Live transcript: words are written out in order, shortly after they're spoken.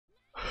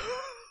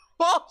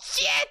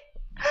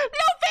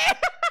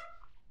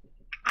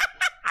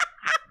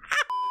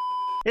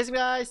Yes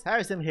guys,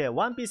 Harissm here.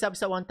 One Piece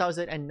episode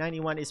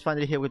 1091 is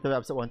finally here with the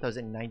episode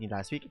 1090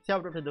 last week.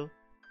 Without further ado,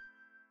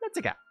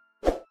 let's go.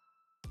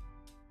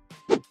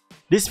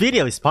 This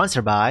video is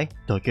sponsored by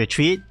Tokyo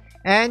Treat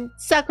and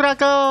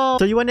Sakurako!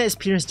 So you wanna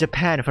experience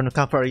Japan from the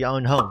comfort of your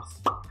own homes?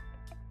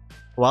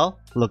 Well,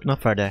 look no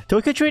further.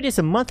 Tokyo Treat is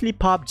a monthly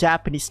pop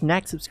Japanese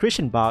snack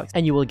subscription box,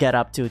 and you will get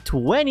up to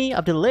 20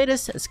 of the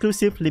latest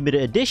exclusive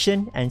limited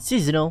edition and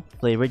seasonal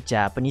flavored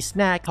Japanese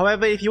snacks.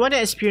 However, if you want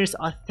to experience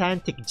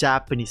authentic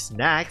Japanese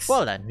snacks,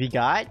 well then, we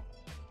got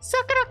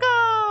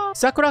Sakurako!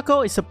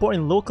 Sakurako is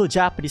supporting local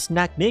Japanese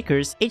snack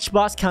makers. Each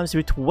box comes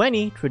with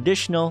 20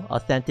 traditional,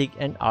 authentic,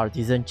 and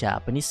artisan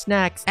Japanese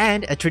snacks,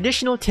 and a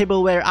traditional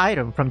tableware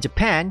item from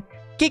Japan,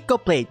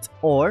 Kikko plate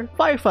or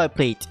firefly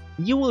plate.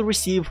 You will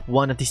receive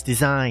one of these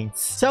designs.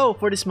 So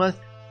for this month,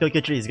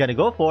 Tokyo Treat is gonna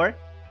go for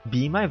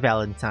Be My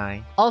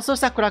Valentine. Also,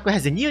 Sakurako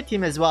has a new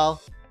theme as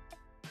well,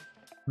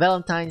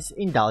 Valentine's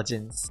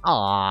Indulgence.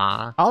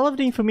 Aww. All of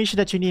the information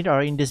that you need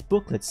are in this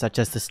booklet, such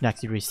as the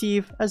snacks you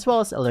receive, as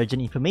well as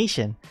allergen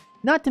information.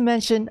 Not to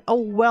mention a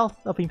wealth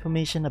of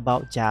information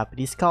about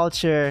Japanese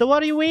culture. So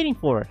what are you waiting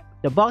for?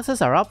 The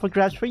boxes are up for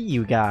grabs for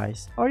you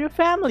guys, or your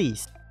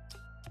families.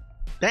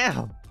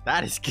 Damn!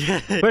 That is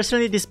good.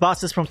 Personally, these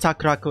boxes from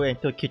Sakurako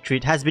and Tokyo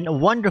Treat has been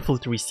wonderful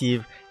to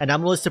receive, and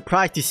I'm most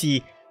surprised to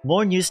see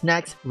more new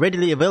snacks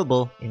readily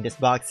available in these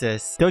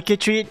boxes. Tokyo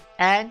Treat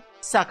and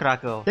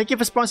Sakurako. Thank you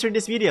for sponsoring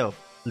this video.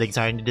 Links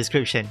are in the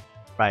description.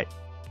 Right,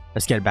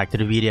 let's get back to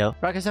the video.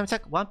 Right guys, I'm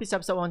back. One Piece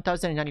episode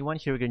 1091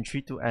 here again,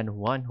 3, 2, and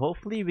 1.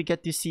 Hopefully we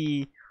get to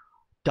see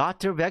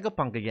Dr.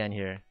 VEGAPUNK again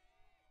here.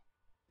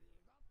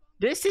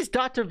 This is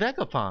Dr.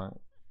 VEGAPUNK.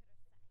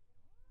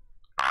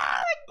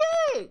 Ah,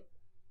 okay.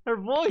 Her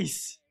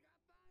voice.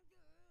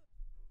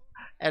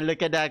 And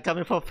look at that,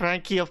 coming from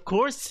Frankie, of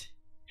course.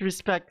 He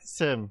respects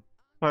him.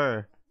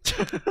 Her.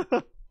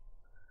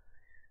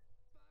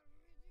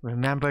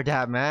 Remember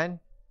that, man.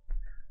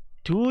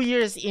 2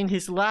 years in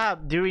his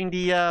lab during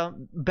the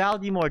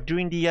Baldimore,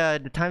 during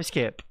the time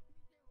skip.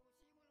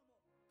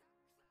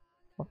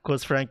 Of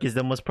course, Frankie is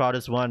the most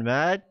proudest one,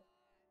 man.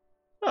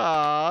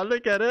 Ah,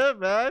 look at him,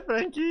 man.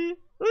 Frankie.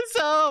 What's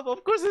up?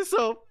 Of course it's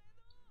up.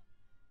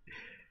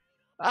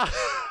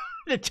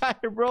 The giant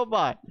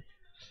robot.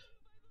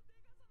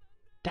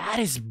 That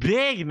is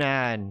big,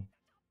 man.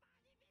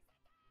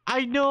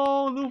 I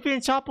know Luffy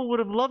and Chopper would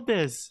have loved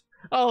this.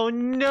 Oh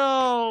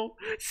no,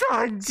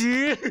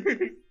 Sanji.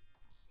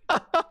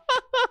 Ah,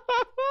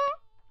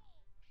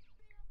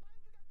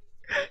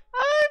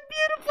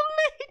 beautiful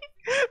lady.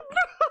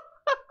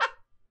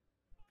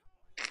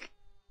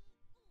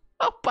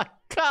 Oh my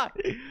god.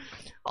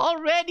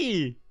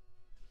 Already.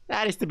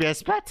 That is to be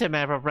expected,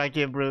 man, from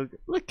Frankie and Brooke.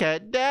 Look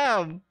at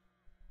them.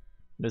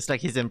 Looks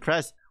like he's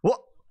impressed. What?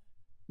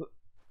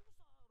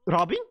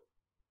 Robin?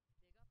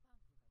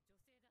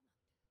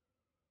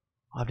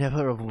 I've never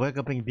heard of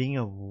VEGAPUNK being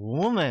a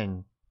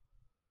woman.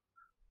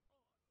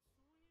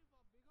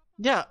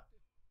 Yeah.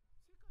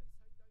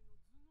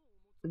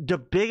 The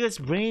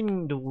biggest brain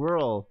in the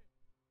world.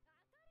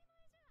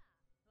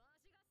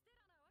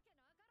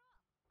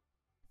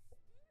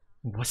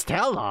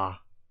 Stella.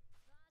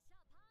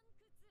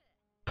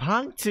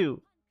 Punk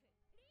 2.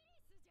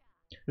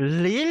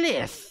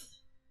 Lilith.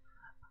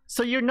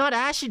 So you're not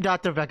actually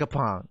Dr.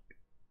 VEGAPUNK,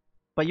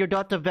 but you're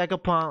Dr.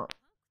 VEGAPUNK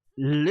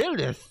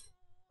Lilith.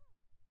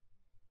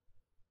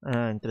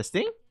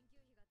 Interesting.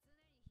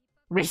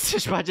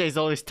 Research project is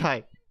always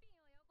tight.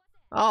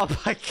 Oh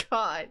my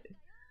god.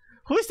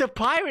 Who's the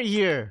pirate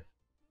here?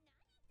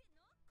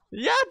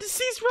 Yeah, the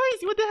sea's right.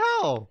 What the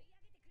hell?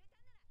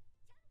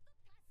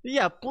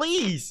 Yeah,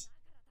 please.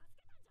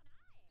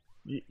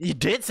 You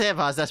did save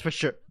us, that's for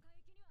sure.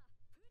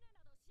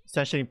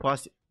 Essentially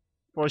impossible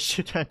for a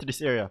ship to enter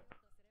this area.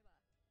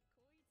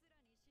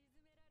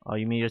 Oh,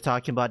 you mean you're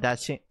talking about that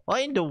shit?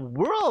 What in the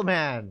world,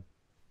 man?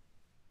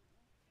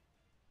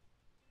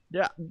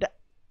 Yeah,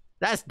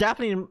 that's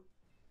definitely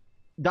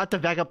Dr.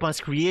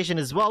 VEGAPUNK's creation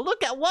as well.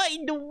 Look at what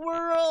in the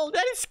world?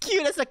 That is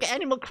cute. That's like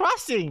Animal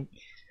Crossing.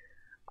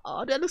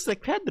 Oh, that looks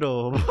like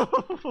Pedro.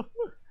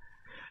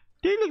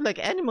 They look like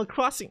Animal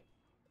Crossing.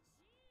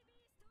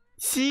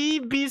 See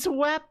these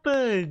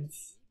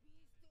weapons.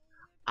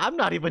 I'm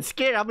not even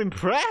scared. I'm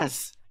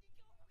impressed.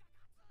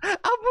 I'm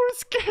more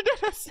scared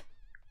than us.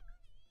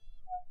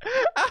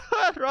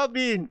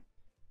 Robin.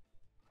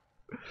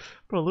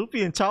 Bro,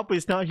 Luffy and Chopper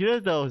is not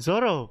here though.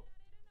 Zoro.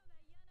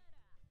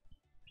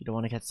 You don't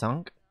want to get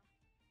sunk?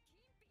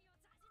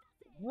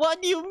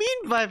 What do you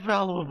mean by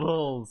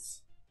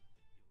valuables?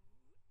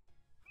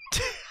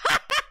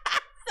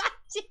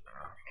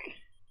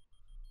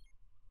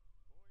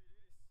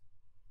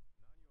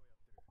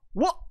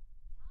 What?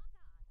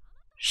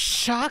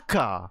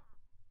 Shaka.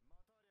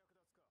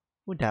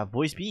 Would that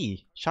voice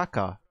be?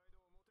 Shaka.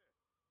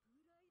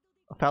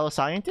 A fellow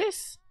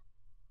scientist?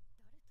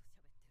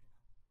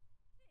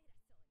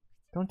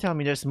 Don't tell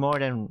me there's more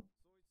than...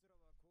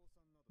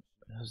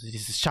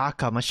 This is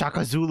Shaka,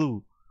 Mashaka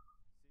Zulu.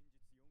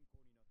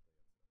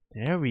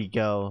 There we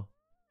go.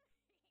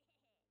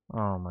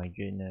 Oh my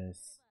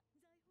goodness.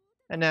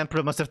 And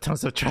Emperor must have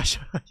tons of trash.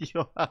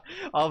 You are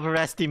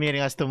overestimating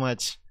us too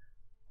much.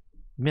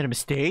 Made a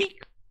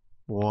mistake?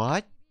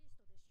 What?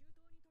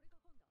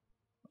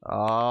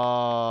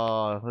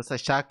 Oh, looks like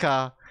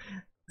Shaka.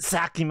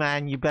 Saki,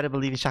 man, you better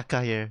believe in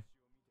Shaka here.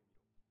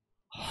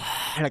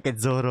 Like a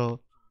Zoro.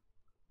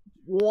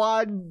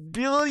 1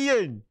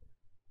 billion!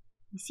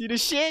 You see the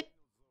shit?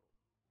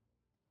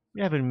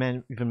 We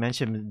haven't even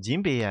mentioned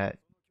Jinbei yet.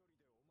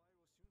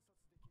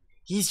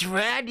 He's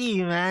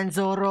ready, man,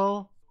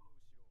 Zoro.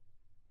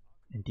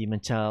 And Demon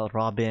Child,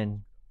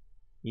 Robin.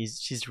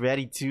 She's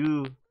ready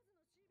too.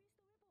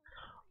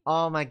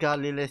 Oh my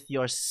god, Lilith,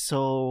 you're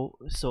so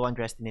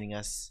underestimating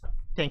us.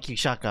 Thank you,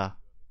 Shaka.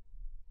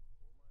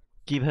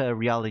 Give her a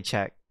reality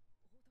check.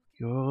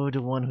 You're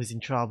the one who's in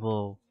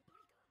trouble.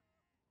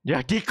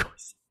 Yeah,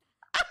 Gekos.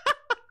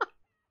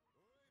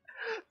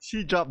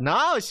 She dropped.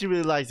 Now she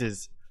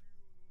realizes.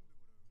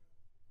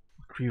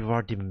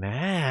 Reward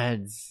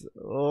demands.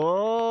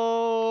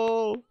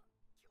 Oh.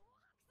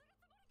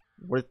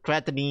 We're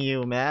threatening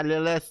you, man,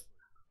 Lilith.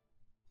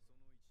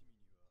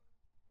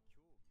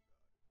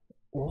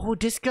 Oh,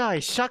 this guy,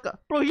 Shaka.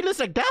 Bro, he looks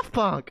like Daft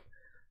Punk.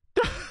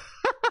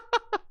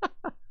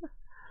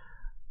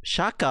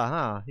 Shaka,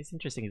 huh? He's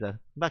interesting.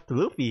 Back to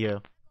Luffy here.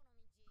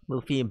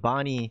 Luffy,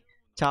 Bonnie,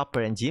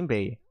 Chopper, and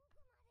Jinbei.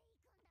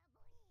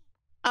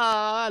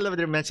 Ah, I love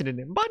they're mentioning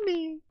him.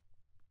 Bonnie!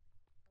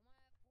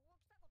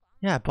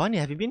 Yeah, Bonnie,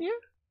 have you been here?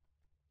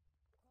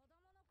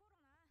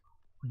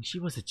 When she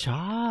was a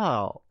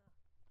child.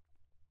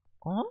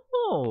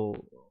 Oh.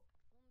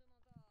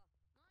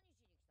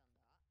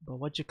 But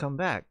why'd you come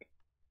back?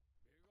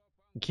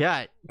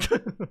 Cat.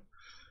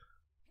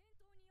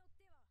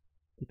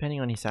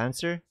 Depending on his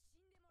answer.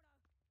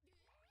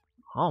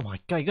 Oh my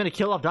god, you're gonna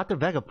kill off Dr.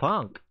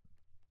 Vegapunk.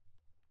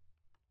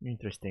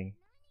 Interesting.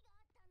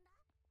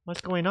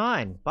 What's going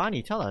on?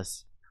 Bonnie, tell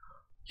us.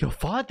 Your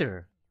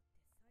father.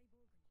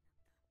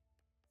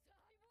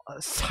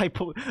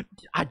 Cyborg.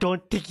 I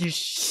don't think you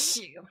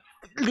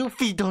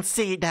Luffy, don't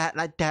say that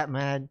like that,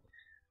 man.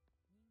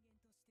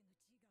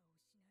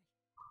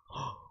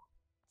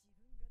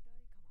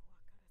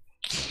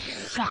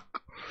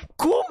 Fuck.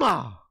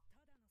 Kuma!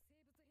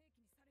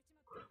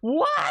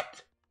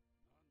 What?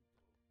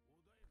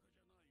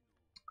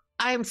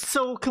 I am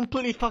so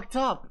completely fucked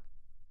up.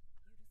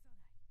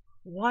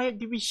 Why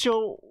did we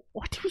show...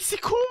 What did we see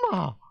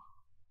Kuma?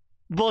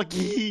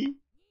 Buggy.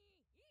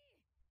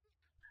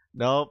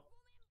 Nope.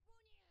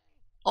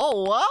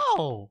 Oh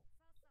wow!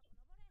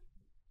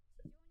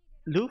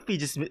 Luffy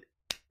just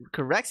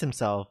corrects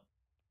himself.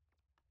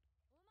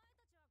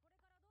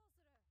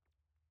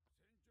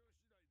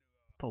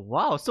 But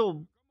wow,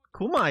 so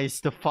Kuma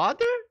is the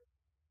father?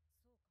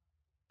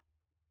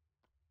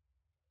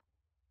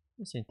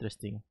 That's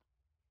interesting.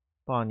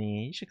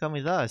 Bonnie, you should come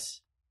with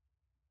us.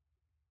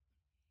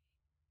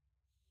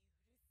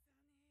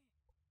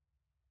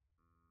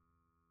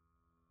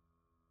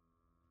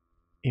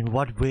 In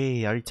what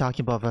way are you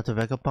talking about Dr.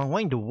 Vegapunk?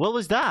 What in the world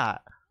was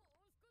that?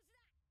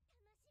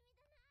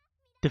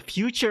 The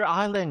future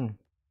island.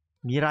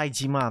 Mirai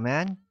Jima,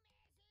 man.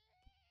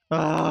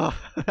 Oh,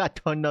 I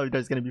don't know if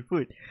there's gonna be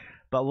food.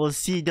 But we'll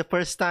see the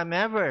first time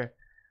ever.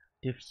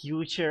 The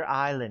future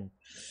island.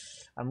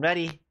 I'm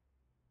ready.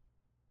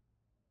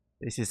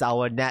 This is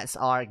our next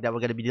arc that we're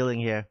gonna be dealing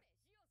here.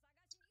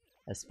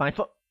 Let's find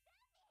for...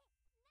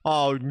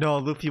 Oh no,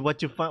 Luffy,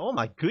 what you find? Oh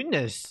my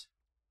goodness.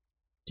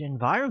 The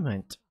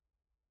environment.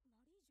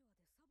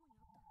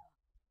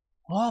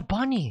 Oh,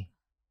 Bunny.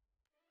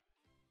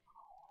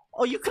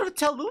 Oh, you could have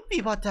told Luffy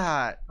about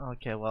that.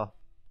 Okay, well.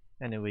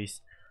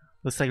 Anyways.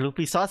 Looks like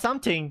Luffy saw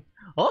something.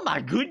 Oh my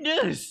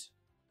goodness.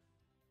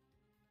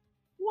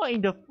 What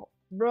in the...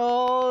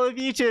 Bro,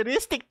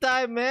 futuristic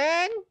time,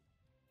 man.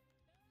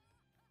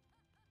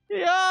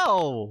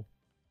 Yo.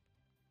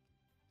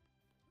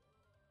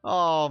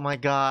 Oh my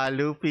god,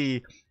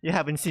 Luffy. You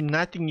haven't seen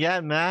nothing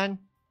yet, man.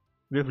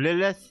 With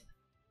Lilith.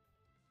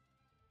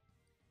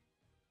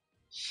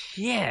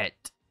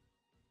 Shit.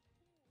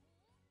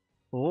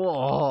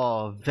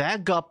 Oh,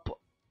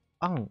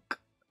 VEGAPUNK.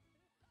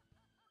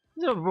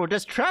 No, bro,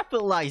 there's traffic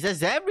lights.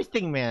 That's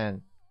everything,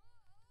 man.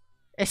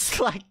 It's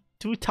like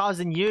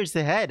 2,000 years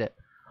ahead.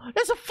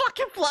 There's a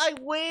fucking flying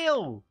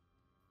whale.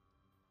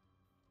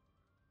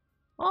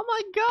 Oh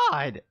my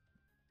god.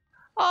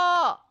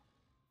 Oh,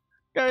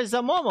 there's a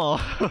Momo.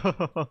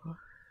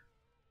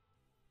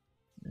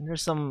 And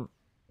there's some...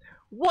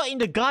 What in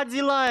the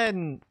Godzilla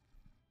and...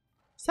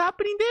 What's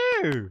happening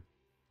there?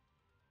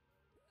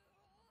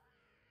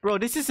 Bro,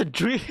 this is a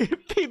dream.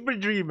 Paper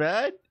dream,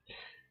 man.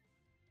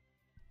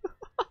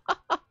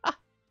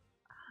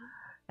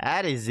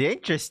 That is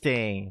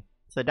interesting.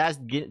 So that's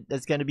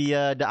gonna be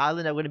the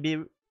island I'm gonna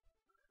be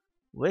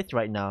with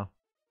right now.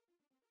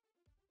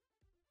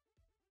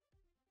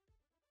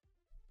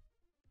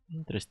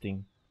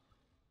 Interesting.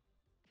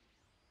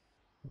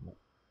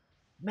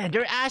 Man,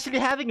 they're actually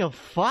having a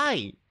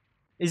fight.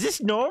 Is this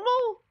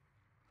normal?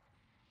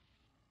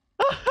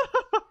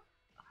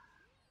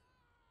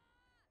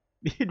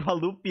 Meanwhile,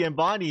 Luffy and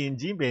Bonnie and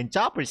Jinbei and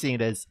Chopper seeing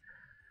this.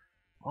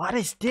 What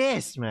is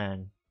this,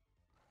 man?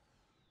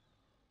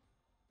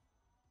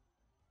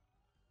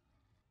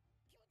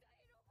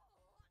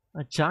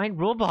 A giant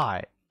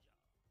robot.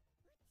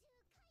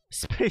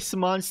 Space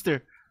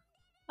monster.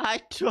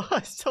 I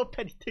trust so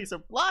many things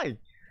are flying.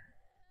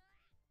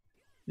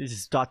 This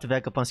is Dr.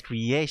 Vegapunk's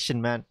creation,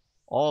 man.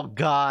 Oh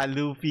god,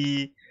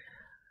 Luffy.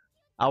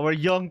 Our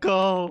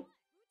Yonko.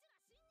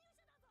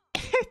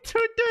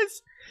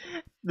 Introduce.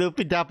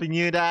 Luffy definitely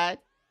knew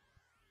that.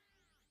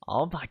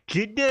 Oh my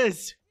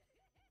goodness.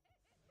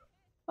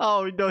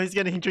 Oh no, he's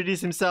gonna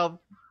introduce himself.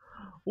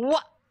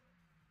 What?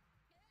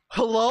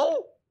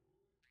 Hello?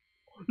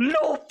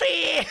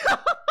 Luffy!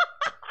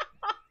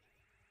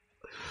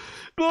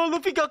 Bro,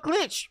 Luffy got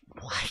glitched.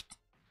 What?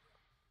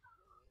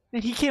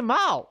 And he came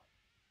out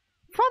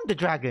from the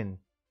dragon.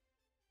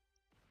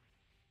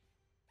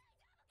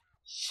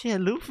 Shit,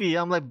 Luffy.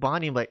 I'm like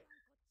Bonnie. I'm like,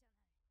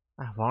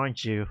 I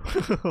warned you.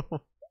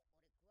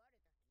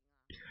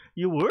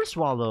 You were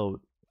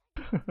swallowed.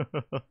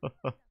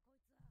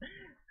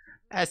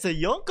 That's a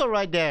Yonko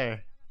right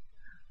there.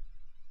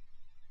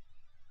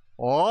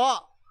 Oh,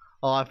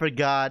 I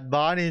forgot.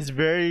 Bonnie is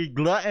very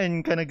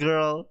glutton kind of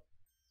girl.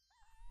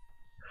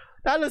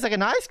 That looks like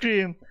an ice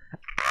cream.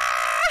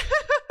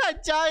 A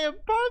giant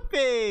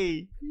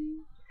parfait.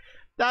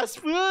 That's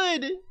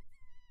food.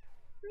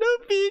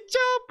 Luffy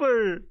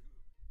Chopper.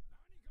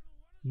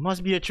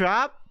 Must be a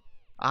trap.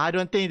 I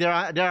don't think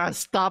they're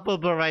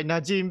unstoppable right now,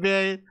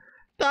 Jinbei.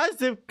 That's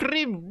the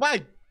cream.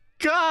 My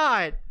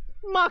God,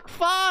 Mach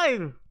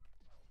 5.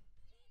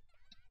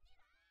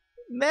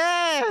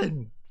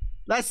 Man,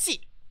 let's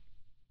see.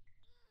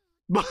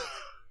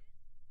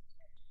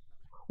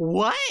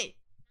 What?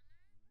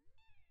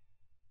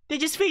 They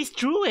just phased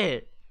through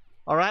it.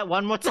 All right,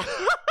 one more time.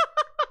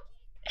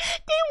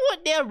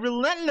 They're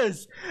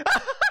relentless.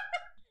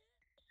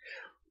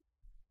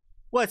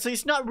 What? So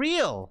it's not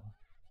real?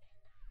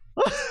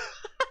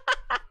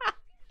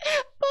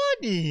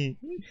 Funny.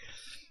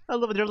 I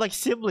love it. They're like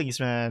siblings,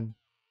 man.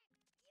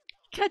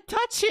 Can't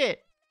touch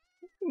it.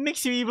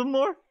 Makes you even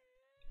more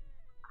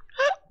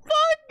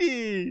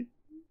funny.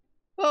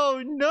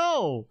 Oh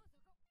no.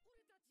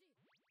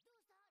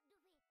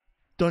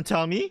 Don't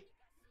tell me.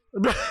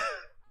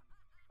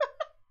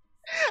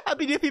 I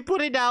mean, if you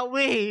put it that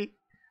way,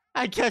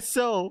 I guess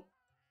so.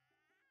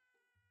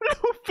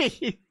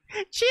 Luffy,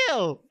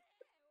 chill.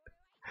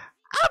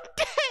 I'm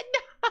dead.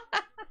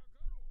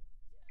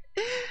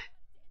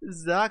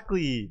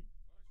 Exactly.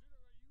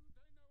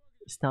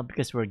 It's not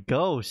because we're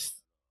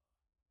ghosts.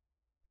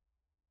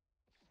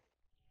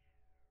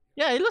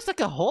 Yeah, it looks like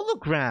a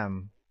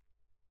hologram.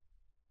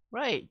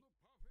 Right.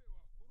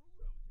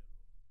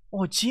 Oh,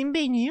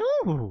 Jinbei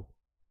knew.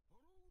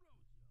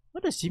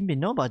 What does Jinbei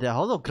know about the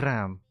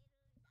hologram?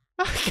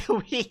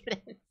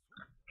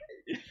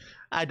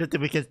 I don't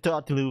think we can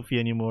talk to Luffy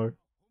anymore.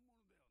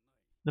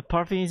 The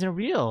parfait isn't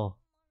real.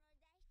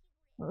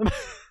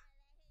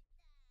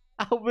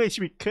 I wish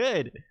we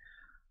could.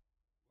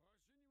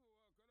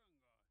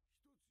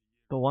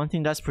 But one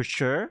thing that's for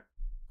sure,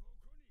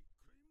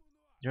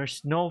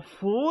 there's no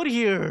food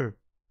here.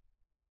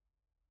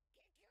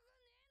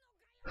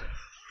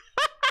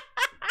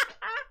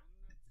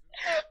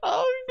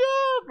 Oh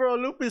no, bro,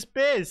 Luffy's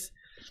pissed.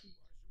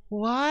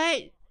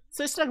 What?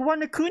 So it's like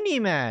Wano Kuni,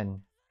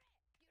 man.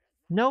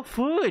 No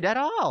food at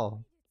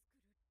all.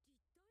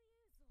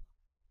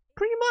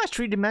 Pretty much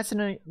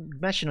three-dimensional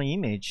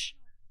image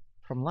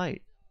from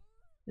light.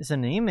 It's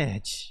an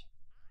image.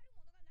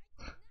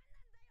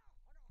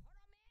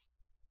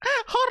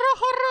 Horror,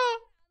 horror.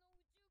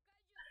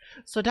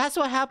 So that's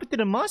what happened to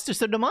the monster.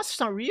 So the monster's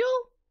not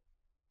real?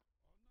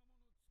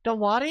 The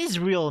water is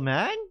real,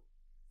 man.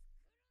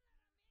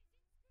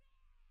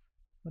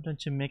 Why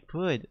don't you make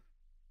food?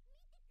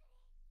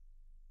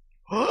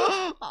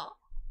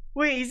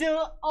 Wait, is it?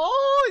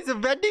 Oh, it's a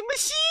vending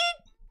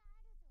machine.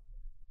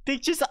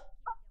 Pictures,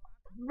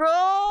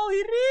 bro.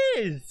 It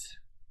is.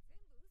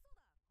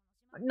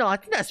 No, I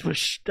think that's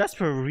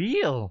for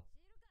real.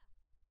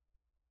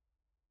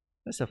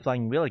 That's a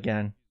flying wheel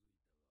again.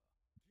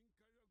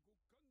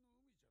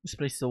 This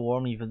place is so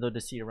warm, even though the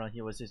sea around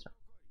here was just.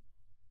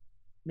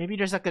 Maybe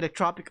there's like a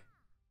tropic.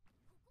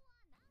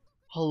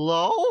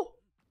 Hello?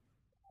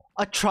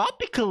 A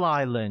tropical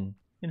island.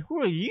 And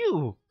who are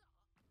you?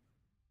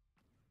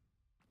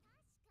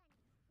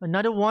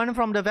 Another one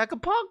from the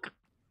VEGAPUNK?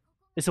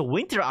 It's a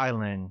winter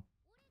island.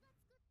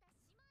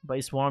 But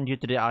it's warm due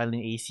to the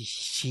island AC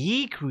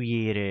she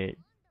created.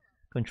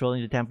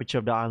 Controlling the temperature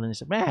of the island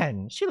is...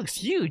 Man, she looks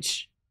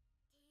huge.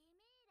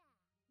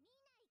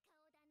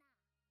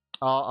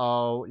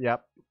 Uh-oh,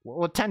 yep.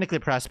 Well, technically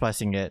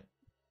press-passing it.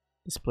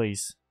 This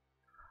place.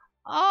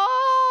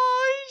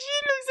 Oh,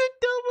 she looks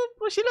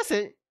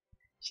adorable.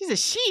 She's a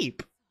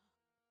sheep.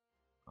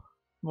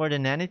 More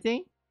than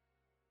anything.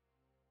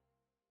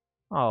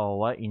 Oh,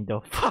 what in the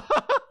fuck?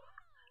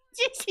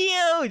 She's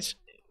huge!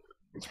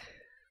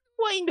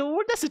 What in the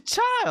world? That's a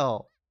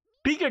child!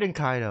 Bigger than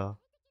Kaido.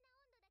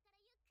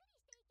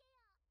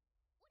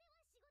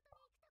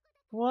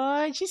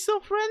 What? She's so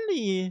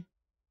friendly.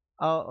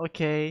 Oh,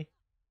 okay.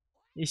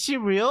 Is she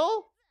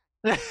real?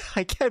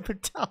 I can't even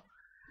tell.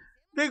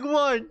 Big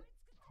one.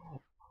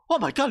 Oh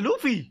my god,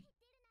 Luffy!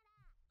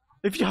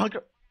 If you hug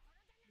her...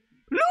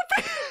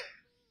 Luffy!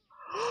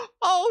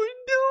 Oh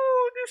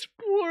no, this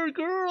poor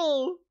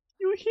girl.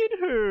 You hit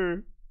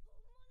her.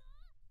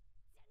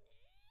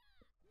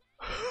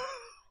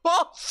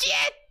 Oh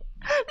shit!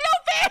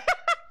 Luffy!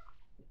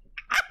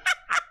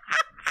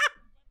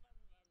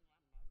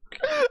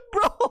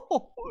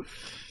 Bro!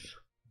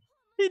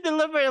 He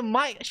delivered a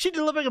Mike. She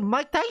delivered a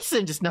Mike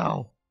Tyson just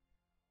now.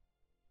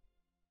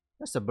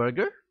 That's a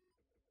burger.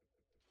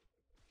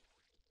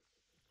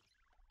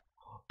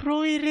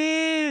 Bro, it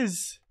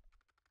is.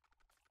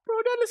 Bro,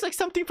 that looks like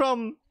something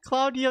from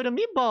Claudio the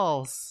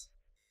Meatballs.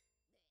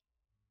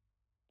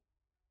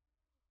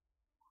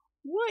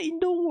 What in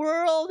the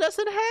world? That's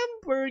a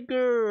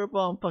hamburger. But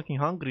I'm fucking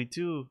hungry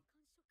too.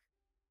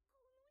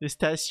 This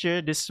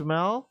texture, this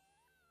smell.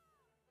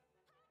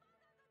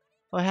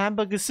 A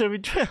hamburger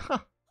serving tray.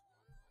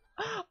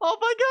 Oh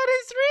my god,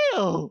 it's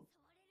real!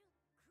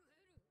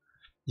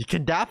 You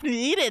can definitely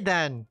eat it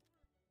then.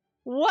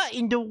 What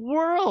in the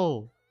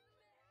world?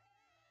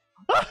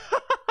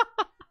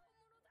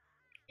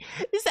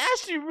 It's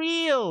actually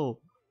real.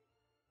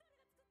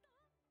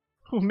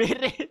 Who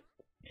made it?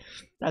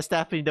 That's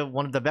definitely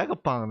one of the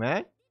VEGAPUNK,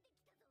 man.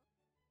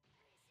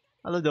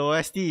 I love the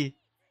OST.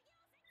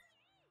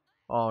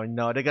 Oh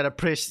no, they're gonna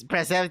press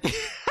everything.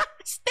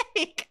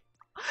 Steak!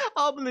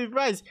 I'll believe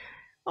rice.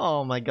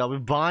 Oh my god,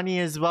 with Bonnie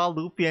as well,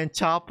 Luffy and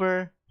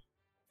Chopper.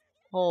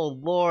 Oh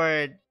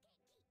lord.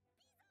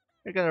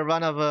 They're gonna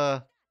run out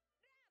of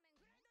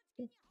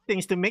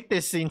things to make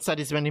this inside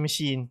this vending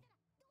machine.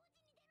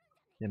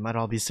 They might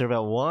all be served at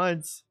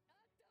once.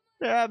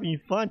 They're having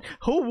fun.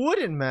 Who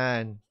wouldn't,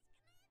 man?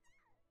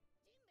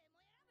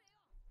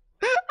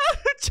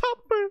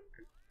 Chopper.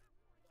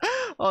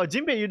 Oh,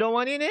 Jinbei, you don't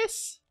want in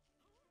this?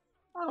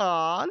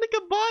 Aw, look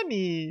at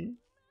Bonnie.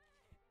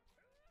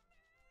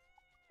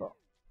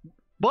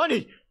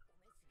 Bonnie!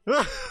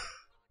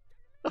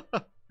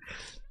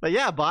 But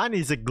yeah,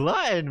 Bonnie's a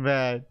glutton,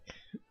 man.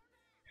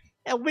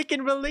 And we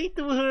can relate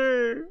to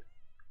her.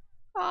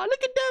 Aw,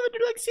 look at them,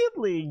 they're like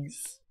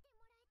siblings.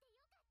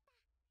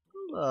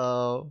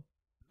 Hello.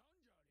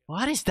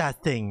 What is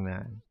that thing,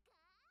 man?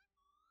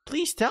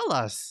 Please tell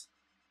us.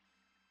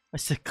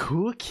 It's a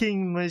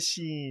cooking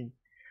machine.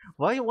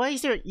 Why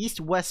is there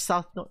east, west,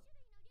 south, north?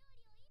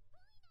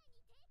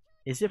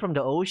 Is it from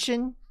the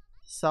ocean?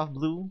 South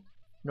blue?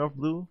 North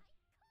blue?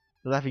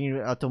 Laughing in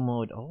auto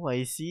mode. Oh,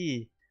 I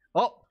see.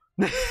 Oh!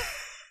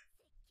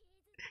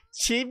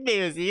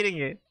 Jinbei was eating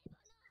it.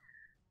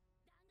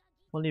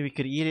 Only we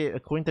could eat it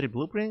according to the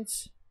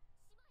blueprints?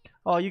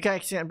 Oh, you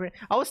guys can't bring...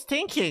 I was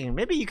thinking,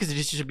 maybe you could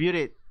distribute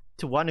it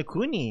to Wano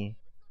Kuni.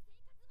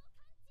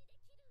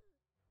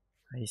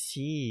 I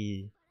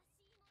see.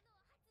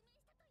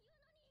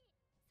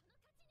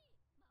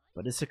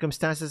 But the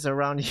circumstances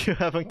around you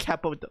haven't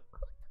kept up with the...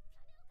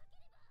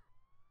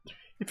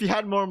 If you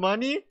had more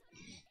money?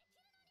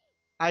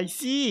 I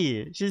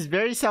see. She's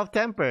very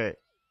self-tempered.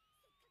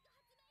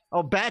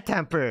 Oh,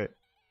 bad-tempered.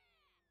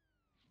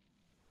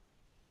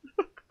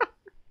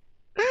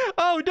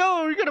 Oh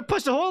no, we're gonna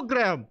push the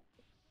hologram.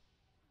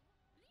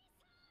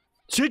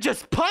 She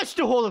just punched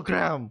the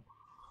hologram.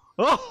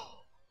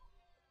 Oh.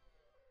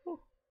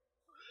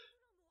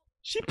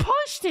 She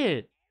punched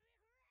it.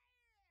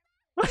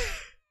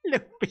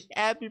 Look,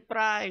 happy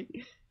pride.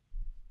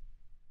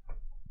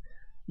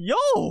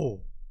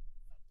 Yo.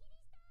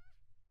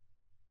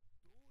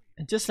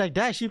 And just like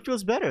that, she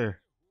feels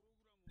better.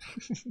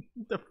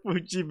 The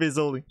Fuji is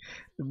only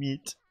the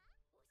meat.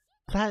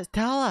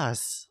 Tell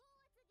us.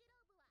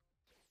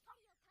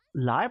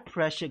 Live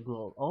pressure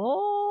globe.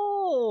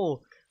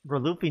 Oh, bro,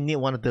 Luffy need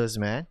one of those,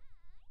 man.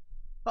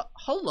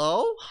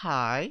 Hello,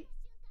 hi.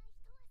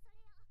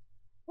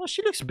 Well,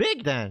 she looks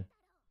big then.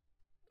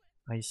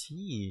 I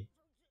see.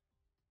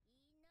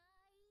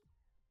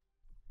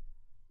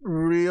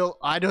 Real?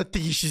 I don't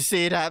think you should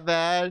say that,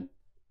 man.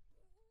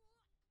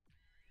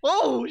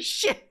 Oh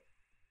shit.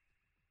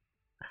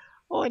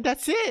 Oh, and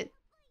that's it.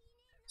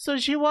 So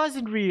she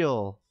wasn't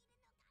real.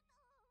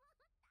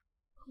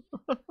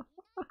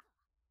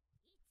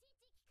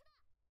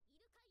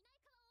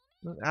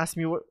 Don't ask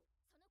me what.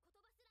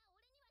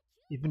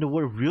 Even the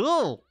word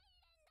real.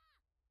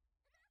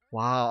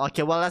 Wow.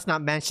 Okay, well, let's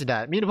not mention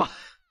that. Meanwhile.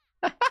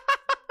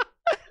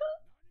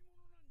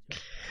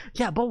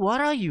 Yeah, but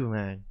what are you,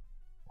 man?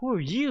 Who are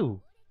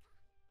you?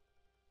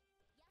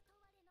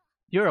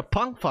 You're a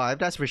punk 5,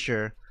 that's for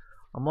sure.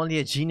 I'm only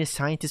a genius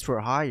scientist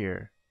for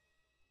hire.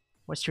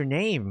 What's your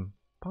name?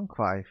 Punk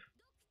 5.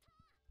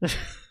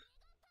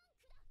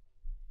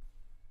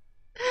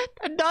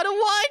 Another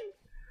one?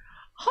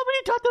 How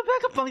many Dr.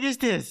 VEGAPUNK is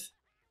this?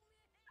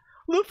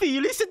 Luffy, you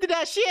listen to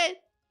that shit?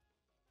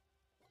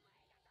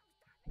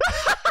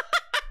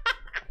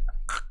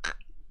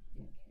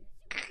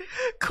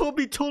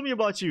 Kobe told me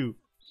about you.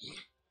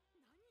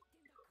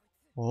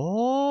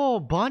 Oh,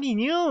 Bonnie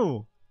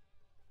knew.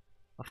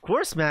 Of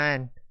course,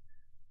 man.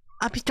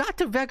 I mean,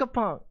 Dr.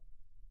 VEGAPUNK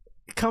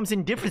comes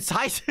in different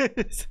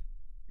sizes.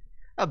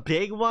 A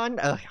big one?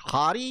 A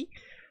hottie?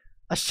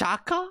 A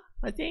shaka?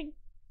 I think.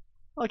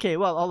 Okay,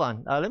 well, hold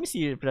on. Let me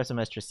see if there's some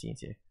extra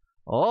scenes here.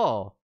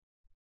 Oh.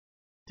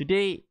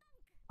 Today.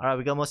 Alright,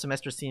 we got more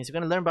semester scenes. We're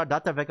gonna learn about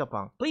Dr.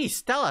 VEGAPUNK.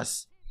 Please tell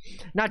us.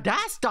 Now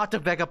that's Dr.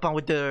 VEGAPUNK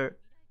with the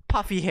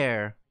puffy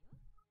hair.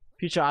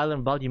 Future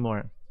Island,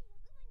 Baltimore.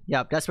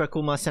 Yep, that's where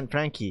Kuma sent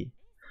Frankie.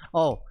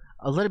 Oh,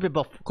 a little bit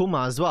about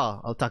Kuma as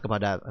well. I'll talk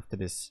about that after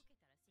this.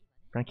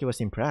 Frankie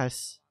was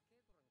impressed.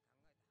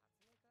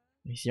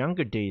 His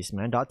younger days,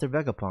 man. Dr.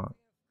 VEGAPUNK.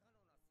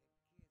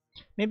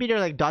 Maybe they're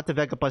like Dr.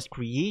 VEGAPUNK's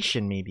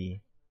creation,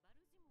 maybe.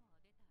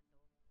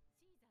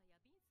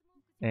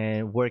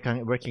 And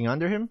working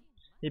under him.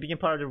 He became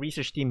part of the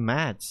research team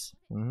MATS.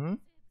 The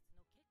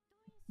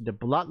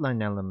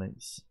bloodline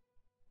elements.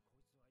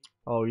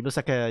 Oh, it looks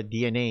like a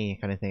DNA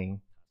kind of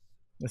thing.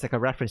 It's like a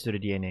reference to the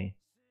DNA.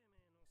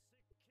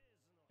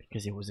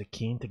 Because it was a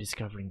key to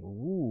discovering.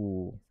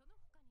 Ooh.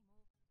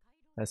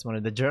 That's one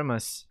of the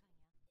Germas.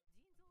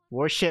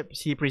 Worship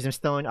Sea Prism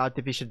Stone,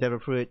 artificial devil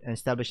fruit, and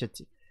establish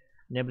it,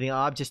 enabling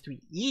objects to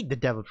eat the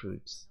devil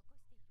fruits.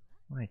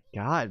 My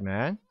god,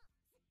 man.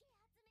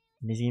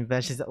 Amazing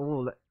inventions.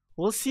 Oh,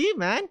 we'll see,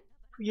 man.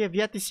 We have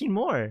yet to see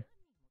more.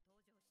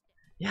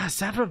 Yeah,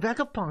 several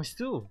Vegapunks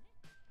too.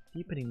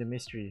 Deepening the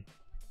mystery.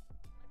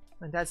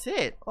 And that's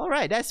it.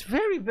 Alright, that's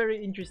very,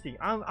 very interesting.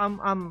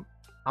 I'm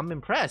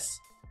impressed.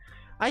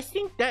 I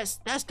think that's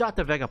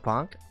Dr.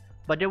 VEGAPUNK,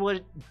 but they were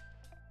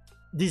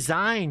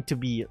designed to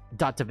be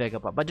Dr.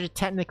 VEGAPUNK, but they're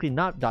technically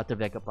not Dr.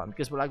 VEGAPUNK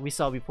because like we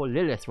saw before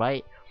Lilith,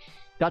 right?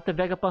 Dr.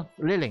 VEGAPUNK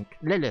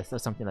Lilith or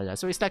something like that.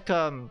 So it's like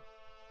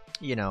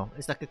you know,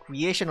 it's like a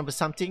creation of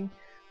something,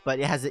 but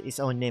it has its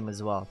own name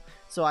as well.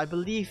 So I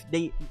believe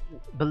they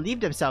believe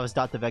themselves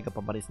Dr.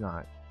 VEGAPUNK, but it's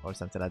not, or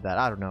something like that.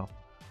 I don't know.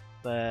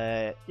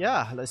 But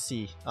yeah, let's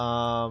see.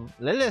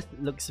 Lilith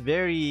looks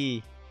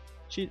very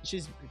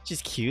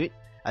she's cute,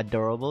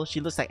 adorable. She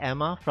looks like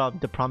Emma from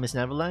The Promised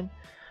Neverland.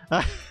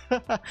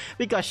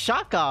 We got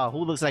Shaka, who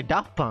looks like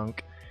Daft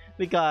Punk.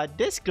 We got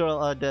this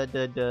girl,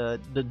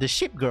 the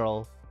ship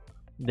girl,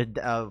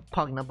 the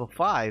punk number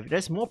 5.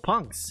 There's more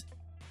punks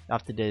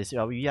after this.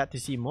 We have to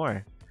see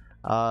more.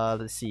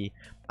 Let's see.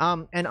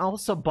 And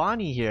also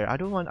Bonnie here. I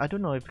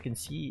don't know if we can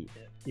see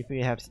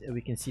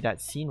we can see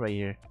that scene right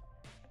here.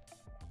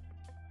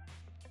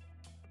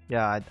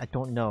 Yeah, I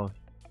don't know.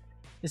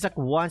 It's like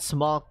one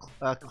small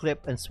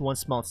clip and one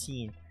small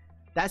scene.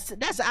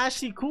 That's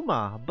actually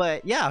Kuma,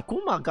 but yeah,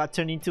 Kuma got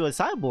turned into a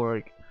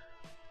cyborg.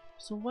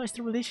 So what is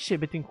the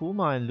relationship between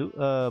Kuma and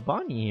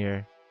Bonnie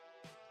here?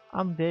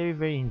 I'm very,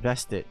 very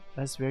invested.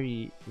 That's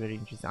very, very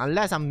interesting.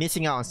 Unless I'm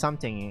missing out on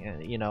something,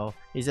 you know.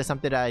 Is there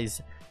something that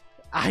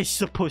I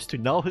supposed to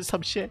know or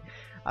some shit?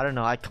 I don't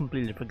know. I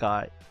completely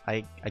forgot.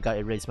 I got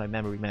erased my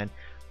memory, man.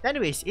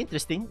 Anyways,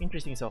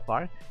 interesting so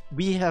far.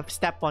 We have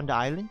stepped on the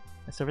island.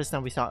 That's the first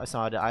time we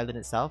saw the island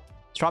itself,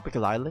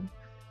 tropical island.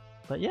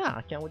 But yeah,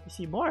 I can't wait to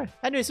see more.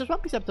 Anyways, this was One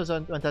Piece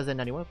episode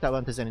 1091. That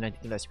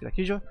 1092. Let's be like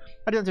usual.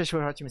 I don't know if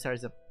you're watching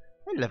Harissm.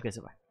 I love you guys.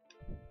 Bye.